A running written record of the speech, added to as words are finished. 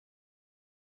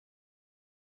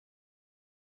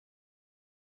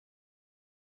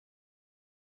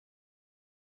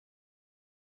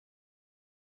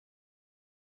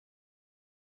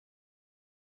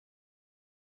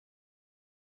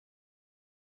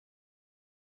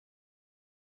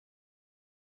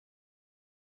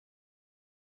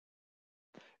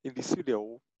In this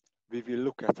video, we will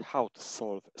look at how to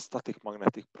solve a static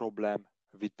magnetic problem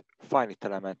with Finite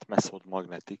Element Method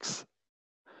Magnetics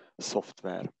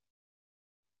software.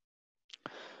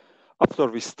 After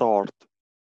we start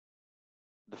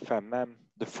the FEMM,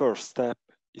 the first step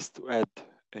is to add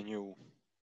a new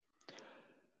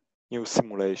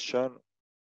simulation.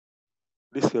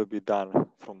 This will be done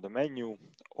from the menu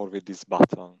or with this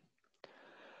button.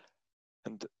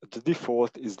 And the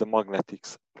default is the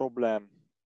magnetics problem.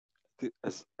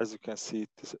 As you can see,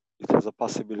 it has a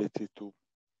possibility to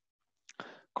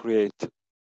create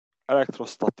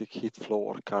electrostatic heat flow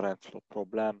or current flow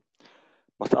problem,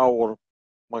 but our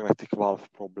magnetic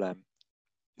valve problem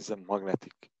is a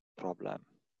magnetic problem.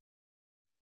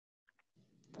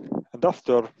 And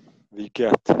after we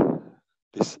get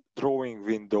this drawing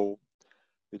window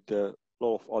with a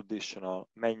lot of additional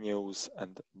menus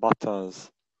and buttons,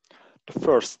 the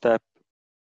first step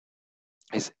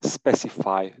is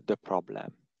specify the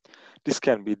problem. This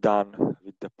can be done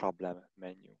with the problem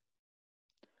menu.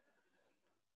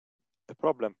 The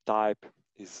problem type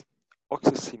is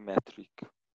axisymmetric.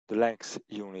 The length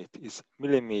unit is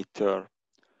millimeter.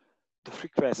 The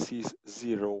frequency is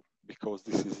 0 because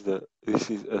this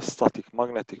is a static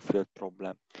magnetic field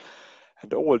problem,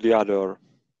 and all the other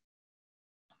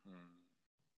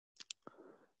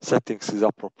settings is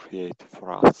appropriate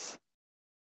for us.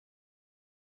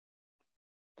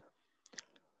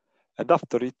 And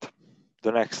after it,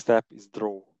 the next step is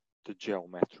draw the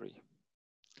geometry.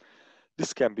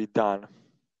 This can be done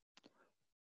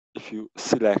if you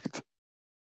select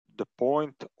the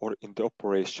point or in the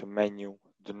operation menu,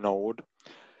 the node,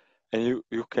 and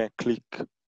you can click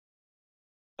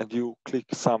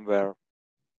somewhere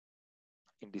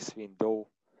in this window.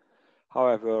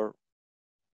 However,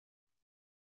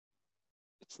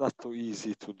 it's not too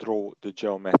easy to draw the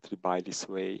geometry by this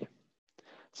way.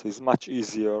 So it's much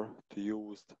easier to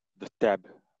use the tab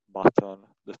button,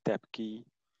 the tab key,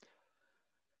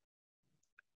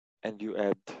 and you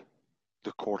add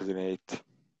the coordinate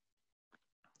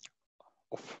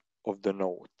of the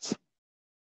nodes.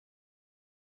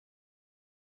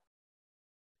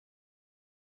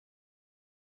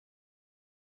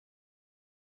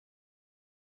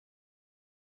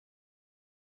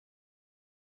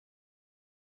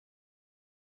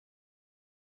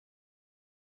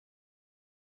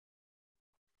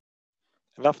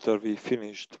 And after we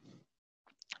finished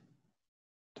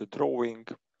the drawing,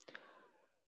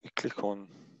 we click on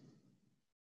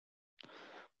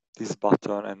this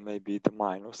button and maybe the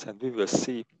minus, and we will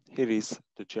see here is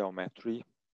the geometry.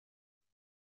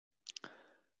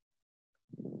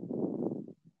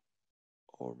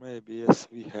 Or maybe yes,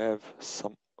 we have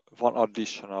one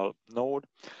additional node.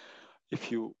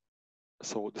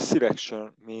 So the selection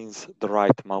means the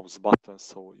right mouse button,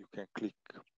 so you can click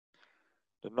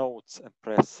the nodes and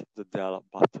press the del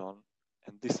button,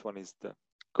 and this one is the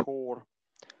core.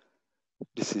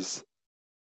 This is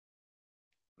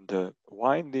the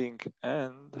winding,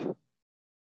 and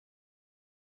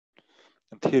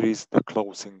here is the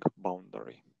closing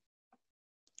boundary.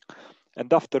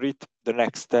 And after it, the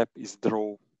next step is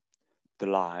draw the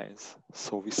lines.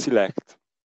 So we select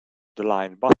the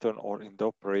line button, or in the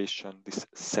operation, this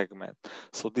segment.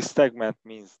 So this segment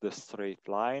means the straight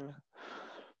line.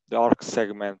 The arc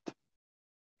segment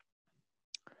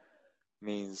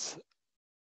means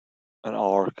an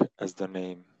arc, as the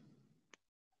name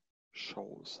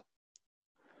shows.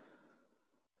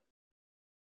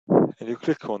 And you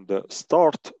click on the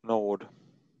start node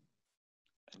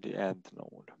and the end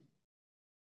node.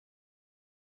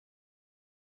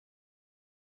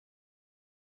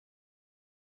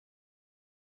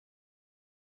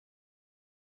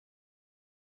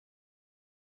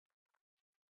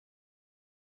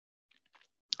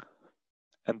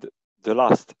 And the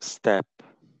last step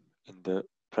in the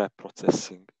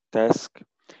pre-processing task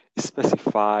is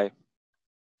specify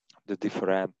the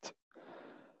different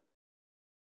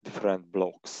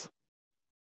blocks.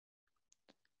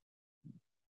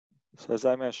 So as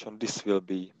I mentioned, this will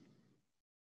be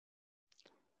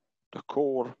the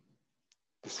core,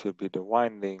 this will be the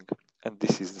winding, and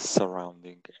this is the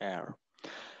surrounding air.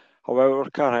 However,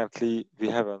 currently we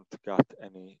haven't got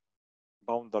any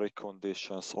boundary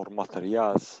conditions or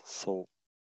materials, so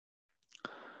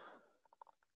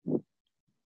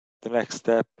the next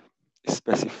step is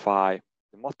specify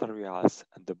the materials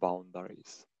and the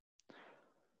boundaries.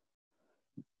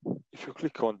 If you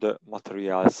click on the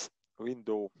materials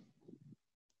window,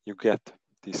 you get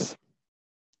this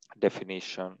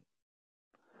definition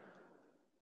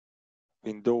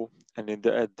window, and in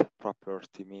the add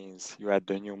property means you add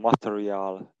a new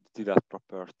material, delete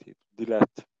property,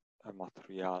 delete a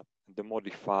material, The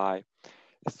modify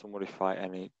is to modify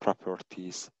any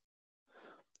properties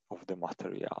of the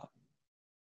material.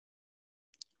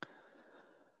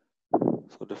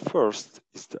 So the first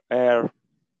is the air.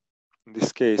 In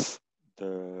this case,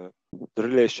 the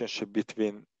relationship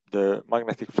between the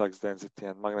magnetic flux density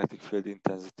and magnetic field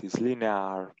intensity is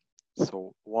linear.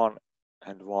 So 1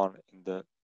 and 1 in the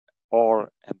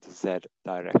R and the Z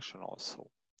direction also.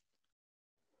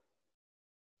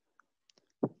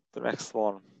 The next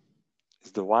one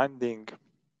is the winding.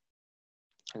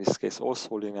 In this case,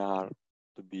 also linear,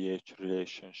 the BH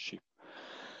relationship.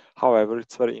 However,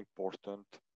 it's very important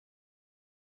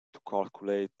to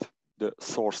calculate the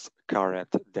source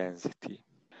current density.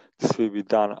 This will be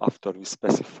done after we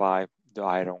specify the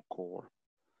iron core.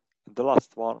 And the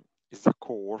last one is the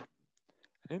core.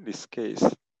 And in this case,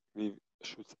 we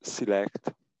should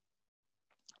select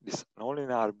this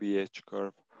nonlinear BH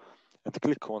curve and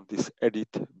click on this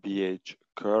Edit BH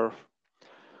curve.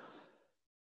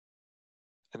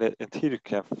 And here you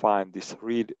can find this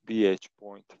read BH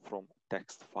point from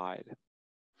text file.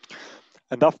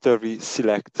 And after we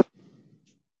select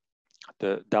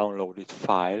the downloaded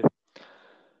file,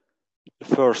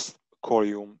 the first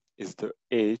column is the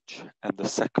H and the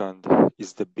second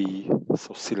is the B.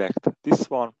 So select this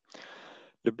one.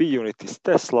 The B unit is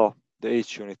Tesla, the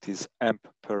H unit is amp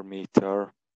per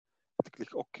meter.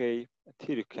 Click OK, and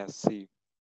here you can see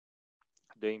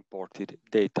the imported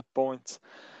data points.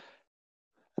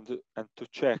 And to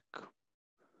check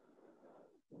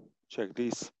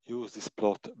this, use this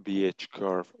plot BH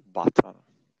curve button.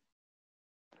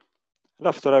 And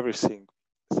after everything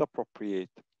is appropriate,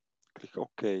 click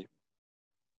OK.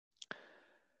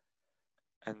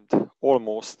 And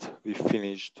almost we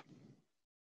finished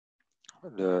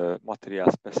the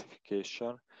material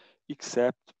specification,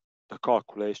 except the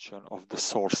calculation of the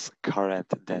source current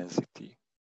density.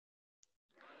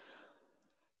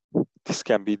 This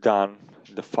can be done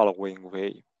in the following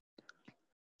way.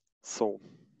 So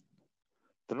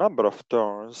the number of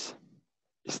turns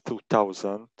is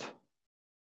 2000,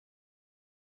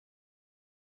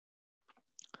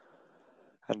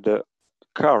 and the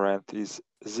current is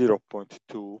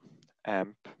 0.2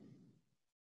 amp,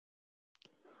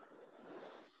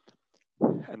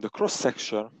 and the cross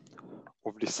section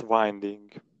of this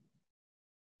winding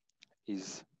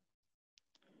is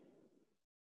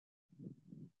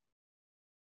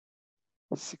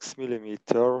 6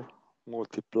 millimeter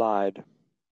multiplied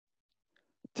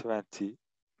 20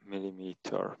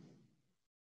 millimeter.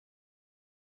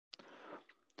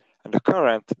 And the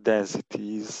current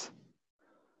density is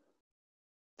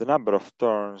the number of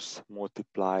turns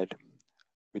multiplied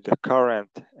with the current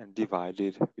and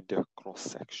divided with the cross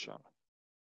section.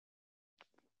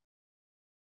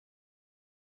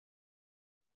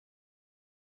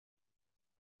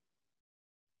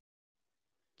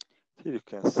 Here you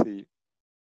can see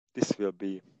this will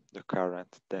be the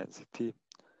current density,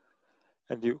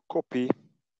 and you copy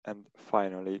and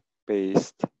finally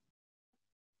paste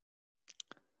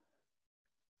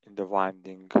in the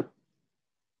winding.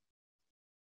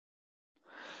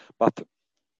 But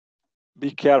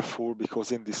be careful,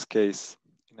 because in this case,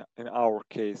 in our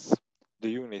case, the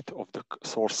unit of the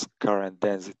source current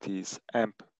density is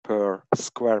amp per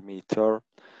square meter.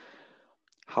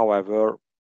 However,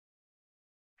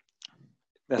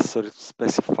 it's necessary to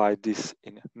specify this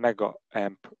in mega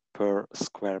amp per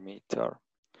square meter.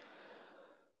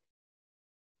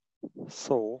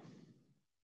 So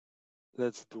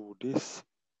let's do this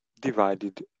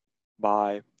divided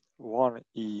by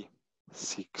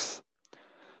 1e6.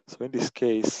 So in this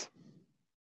case,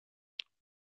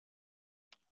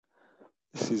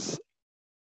 this is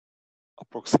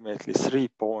approximately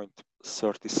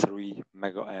 3.33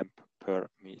 mega amp per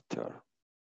meter,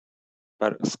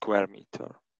 per square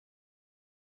meter.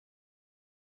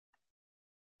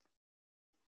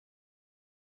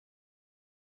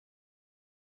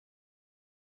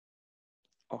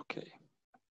 Okay.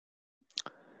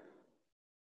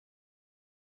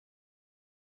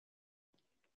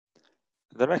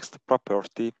 The next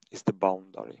property is the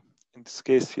boundary. In this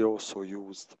case, we also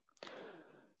used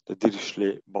the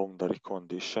Dirichlet boundary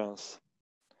conditions.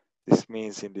 This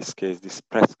means, in this case, this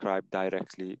prescribes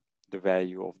directly the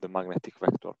value of the magnetic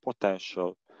vector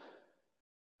potential,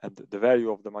 and the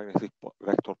value of the magnetic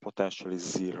vector potential is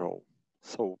 0.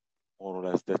 So more or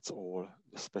less that's all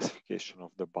the specification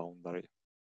of the boundary.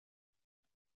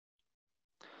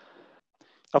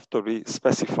 After we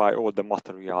specify all the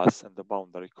materials and the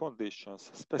boundary conditions,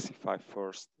 specify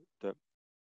first the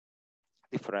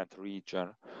different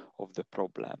region of the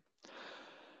problem.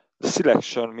 The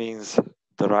selection means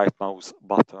the right mouse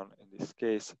button in this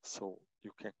case, so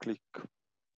you can click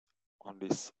on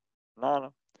this none,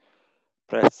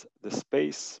 press the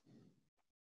space,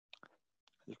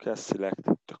 you can select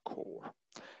the core.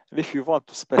 And if you want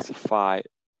to specify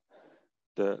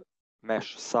the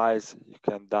mesh size, you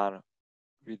can done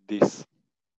with these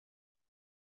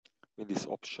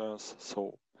options.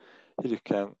 So here you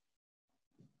can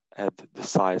add the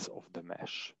size of the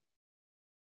mesh.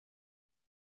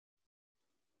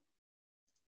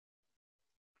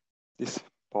 This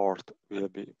part will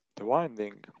be the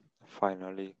winding.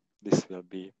 Finally, this will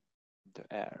be the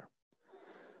air.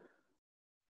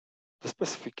 The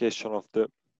specification of the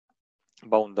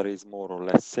boundary is more or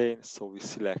less same, so we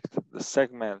select the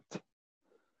segment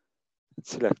and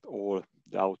select all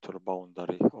the outer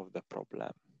boundary of the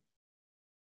problem.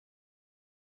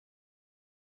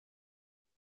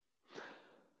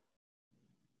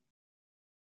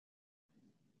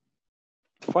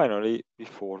 Finally,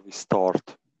 before we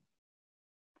start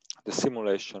the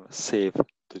simulation, save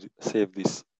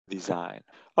this design.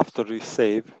 After we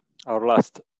save, our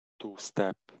last two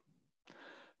steps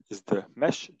is the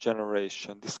mesh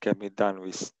generation. This can be done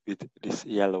with this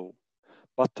yellow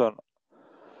button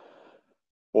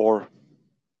or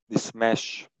this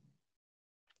mesh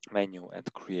menu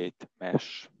and create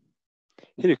mesh.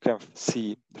 Here you can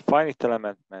see the finite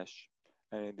element mesh,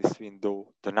 and in this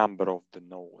window the number of the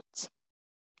nodes.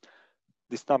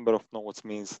 This number of nodes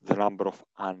means the number of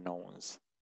unknowns.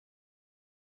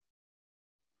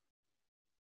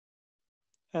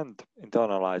 And in the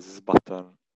Analysis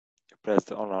button, you press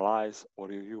the Analyze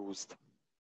or you used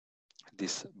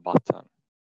this button.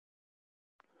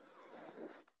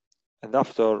 And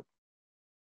after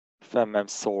FEMM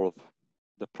solve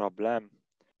the problem,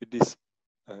 with this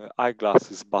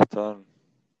eyeglasses button,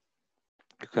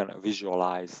 you can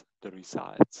visualize the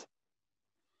results.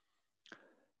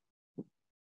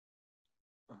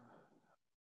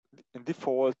 In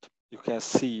default, you can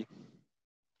see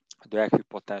the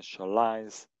equipotential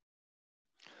lines.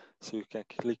 So you can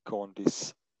click on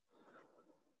this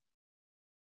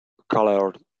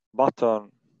colored button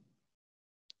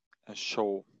and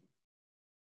show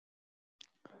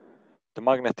the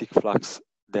magnetic flux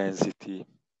density.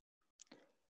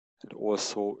 And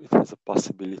also it has a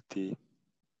possibility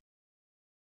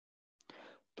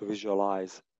to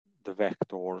visualize the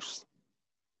vectors.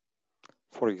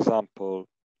 For example,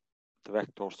 the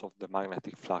vectors of the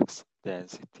magnetic flux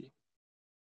density.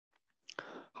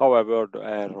 However, the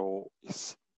arrow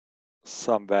is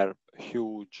somewhere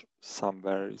huge,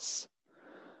 somewhere is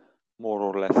more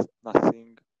or less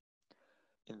nothing.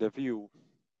 In the View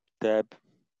tab,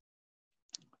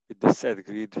 with the Set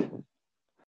Grid,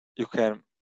 you can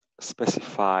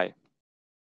specify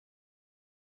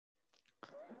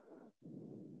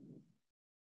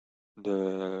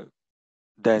the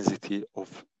density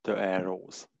of the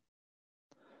arrows.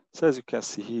 So as you can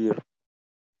see here,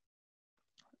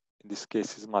 in this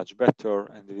case is much better,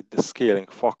 and with the scaling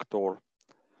factor,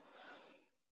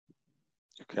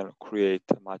 you can create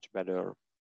a much better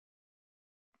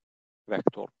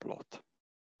vector plot.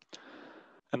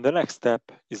 And the next step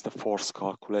is the force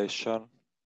calculation.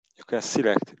 You can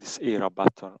select this ERA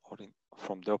button or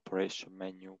from the operation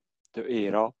menu, the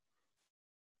ERA.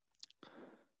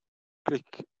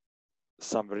 Click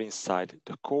somewhere inside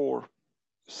the core,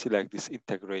 select this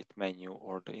integrate menu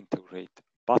or the integrate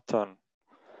button.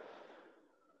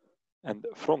 And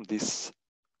from this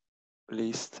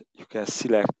list, you can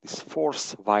select this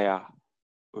force via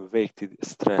a weighted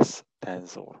stress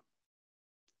tensor.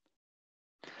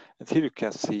 And here you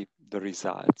can see the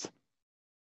results.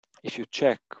 If you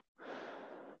check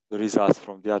the results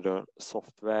from the other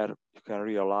software, you can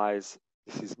realize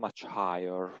this is much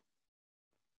higher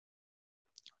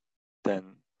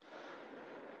than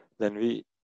we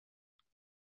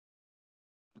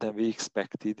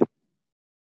expected.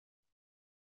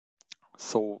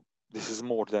 So this is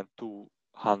more than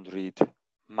 200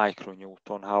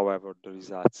 micronewton. However, the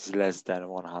result is less than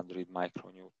 100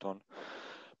 micronewton.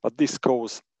 But this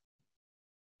goes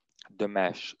the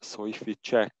mesh. So if we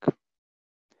check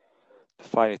the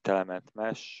finite element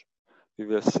mesh, we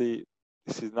will see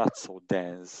this is not so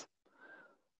dense.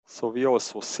 So we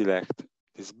also select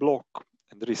this block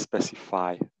and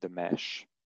respecify the mesh.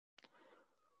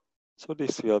 So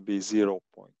this will be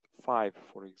 0.5,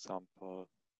 for example.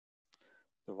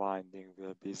 The winding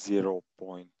will be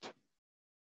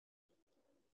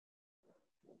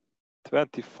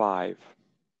 0.25,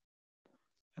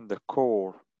 and the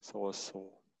core is also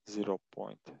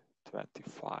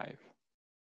 0.25.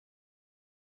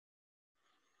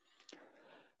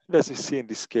 And as you see, in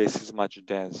this case is much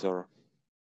denser.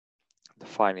 The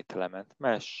finite element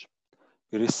mesh.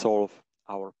 We resolve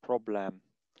our problem.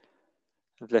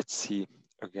 And let's see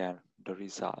again the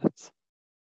results.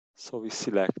 So we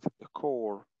select the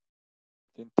core,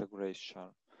 the integration,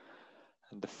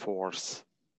 and the force.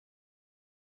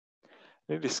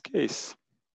 In this case,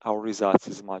 our result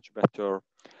is much better.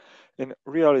 In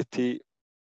reality,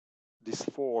 this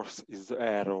force is the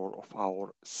error of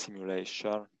our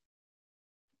simulation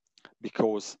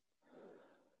because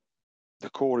the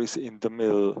core is in the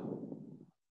middle,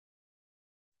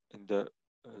 in the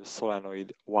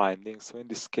solenoid winding. So in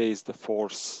this case, the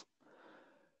force,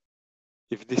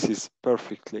 if this is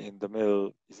perfectly in the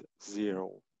middle, is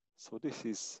 0. So this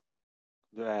is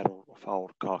the error of our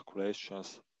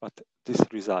calculations, but this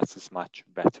result is much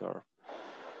better.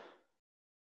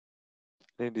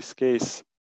 In this case,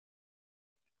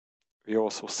 we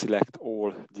also select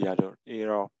all the other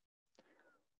era,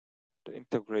 the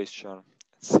integration, and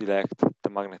select the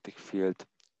magnetic field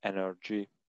energy.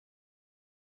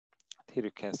 Here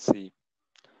you can see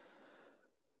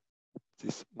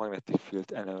this magnetic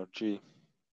field energy.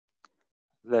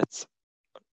 Let's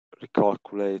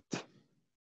recalculate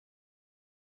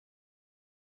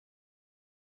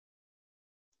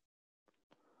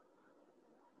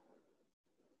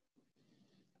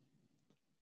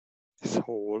this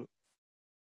whole.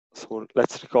 So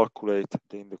let's recalculate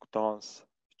the inductance,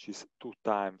 which is 2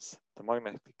 times the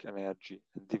magnetic energy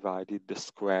and divided the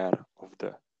square of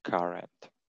the current.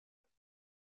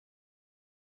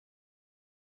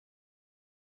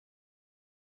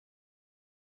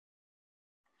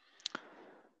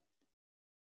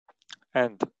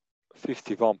 And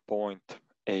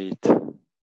 51.8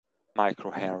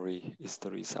 microhenry is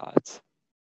the result.